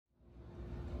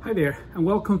Hi there, and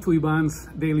welcome to Ivan's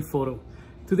Daily Photo.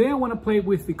 Today I want to play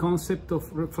with the concept of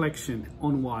reflection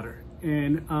on water.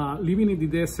 And living in the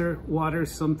desert, water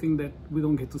is something that we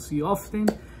don't get to see often.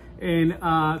 And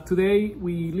today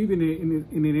we live in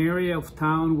an area of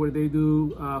town where they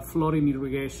do flooding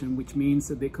irrigation, which means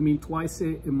that they come in twice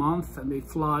a month and they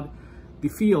flood the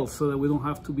fields so that we don't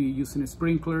have to be using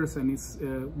sprinklers, and it's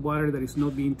water that is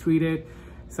not being treated.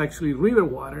 It's actually river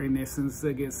water in essence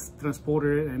that gets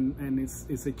transported, and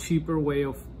it's a cheaper way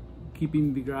of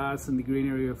keeping the grass and the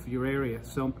greenery of your area.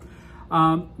 So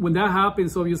when that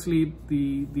happens, obviously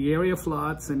the area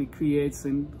floods and it creates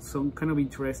some kind of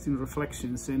interesting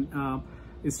reflections, and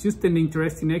it's just an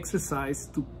interesting exercise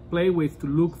to play with, to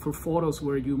look for photos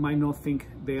where you might not think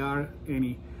there are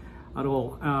any at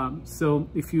all. So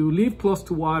if you live close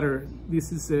to water,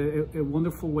 this is a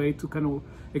wonderful way to kind of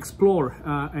explore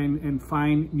and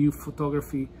find new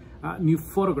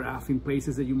photograph in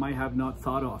places that you might have not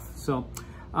thought of. So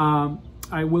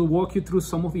I will walk you through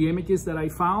some of the images that I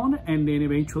found, and then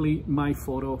eventually my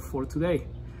photo for today.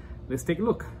 Let's take a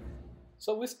look.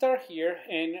 So we start here,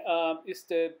 and it's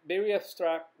the very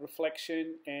abstract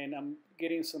reflection, and I'm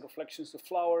getting some reflections of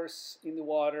flowers in the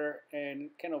water and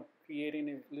kind of creating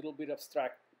a little bit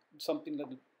abstract, something that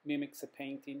mimics a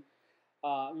painting.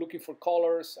 Looking for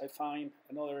colors, I find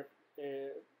another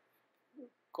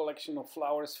collection of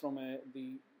flowers from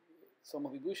some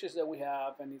of the bushes that we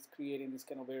have, and it's creating this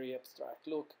kind of very abstract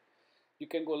look. You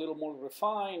can go a little more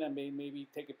refined and maybe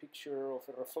take a picture of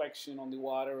a reflection on the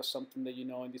water or something that you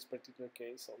know, in this particular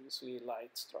case, obviously a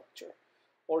light structure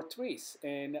or trees,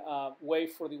 and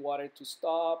wait for the water to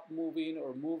stop moving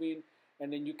or moving,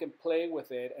 and then you can play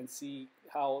with it and see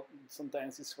how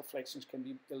sometimes these reflections can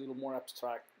be a little more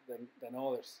abstract than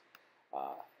others.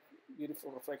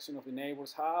 Beautiful reflection of the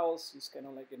neighbor's house. It's kind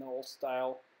of like an old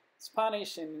style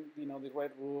Spanish, and you know, the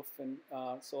red roof, and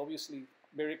so obviously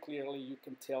very clearly you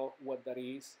can tell what that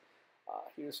is.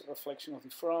 Here's a reflection of the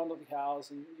front of the house,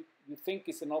 and you think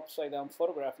it's an upside down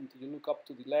photograph until you look up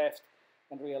to the left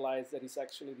and realize that it's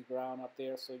actually the ground up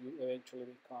there, so you eventually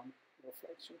become a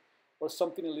reflection. Or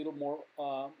something a little more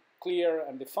clear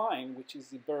and defined, which is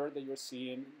the bird that you're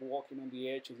seeing walking on the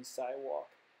edge of the sidewalk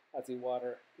as the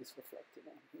water is reflected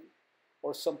on him.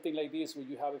 Or something like this, where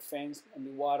you have a fence and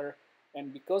the water,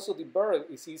 and because of the bird,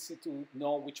 it's easy to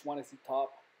know which one is the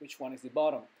top, which one is the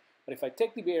bottom. But if I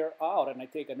take the bird out and I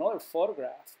take another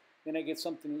photograph, then I get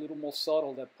something a little more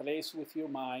subtle that plays with your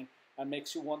mind and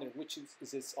makes you wonder, which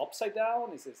is this upside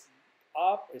down? Is this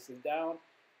up? Is it down?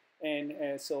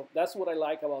 And so that's what I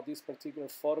like about this particular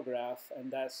photograph,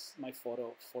 and that's my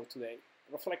photo for today.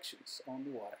 Reflections on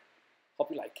the water.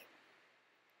 Hope you like it.